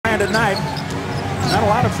tonight. Not a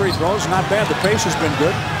lot of free throws. Not bad. The pace has been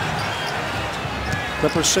good.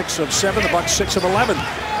 Clippers 6 of 7. The Bucks 6 of 11.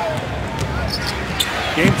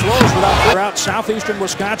 Game flows without southeastern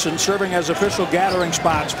Wisconsin, serving as official gathering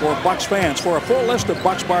spots for Bucks fans. For a full list of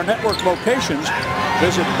Bucks Bar Network locations,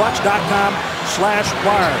 visit bucks.com/bars.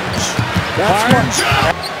 Barnes.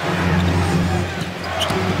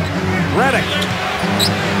 Redick.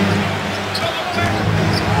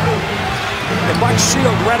 The Bucks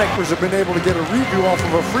sealed Redick. Have been able to get a review off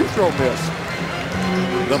of a free throw miss.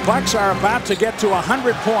 The Bucks are about to get to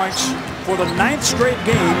 100 points for the 9th straight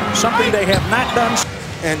game, something they have not done.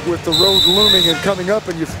 And with the road looming and coming up,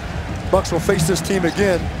 and Bucks will face this team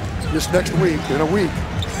again this next week, in a week.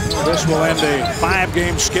 This will end a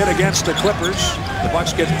 5-game skid against the Clippers. The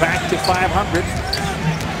Bucks get back to 500.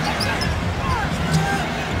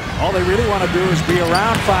 All they really want to do is be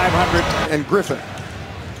around 500. And Griffin.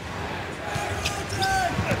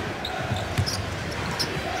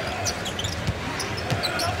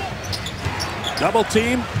 Double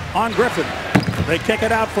team on Griffin. They kick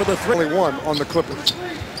it out for the three. Only one on the Clippers.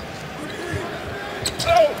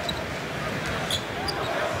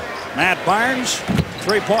 Matt Barnes,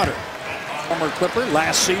 three-pointer. Former Clipper,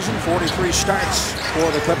 last season, 43 starts for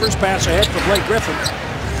the Clippers. Pass ahead for Blake Griffin.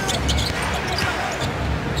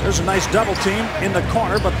 There's a nice double team in the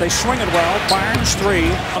corner, but they swing it well. Barnes,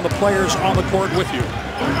 3 on the players on the court with you.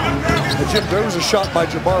 Jim, there was a shot by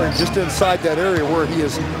Jabari just inside that area where he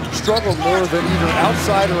has struggled more than either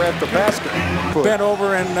outside or at the basket. Bent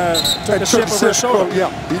over and took a sip of his soda. Yeah,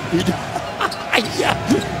 he did. Yeah.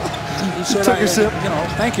 He said, took a sip. You know,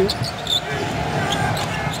 thank you.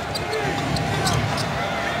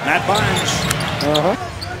 Matt Barnes.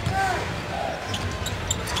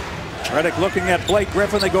 Redick looking at Blake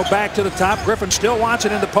Griffin. They go back to the top. Griffin still wants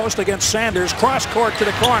it in the post against Sanders. Cross court to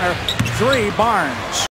the corner. 3, Barnes.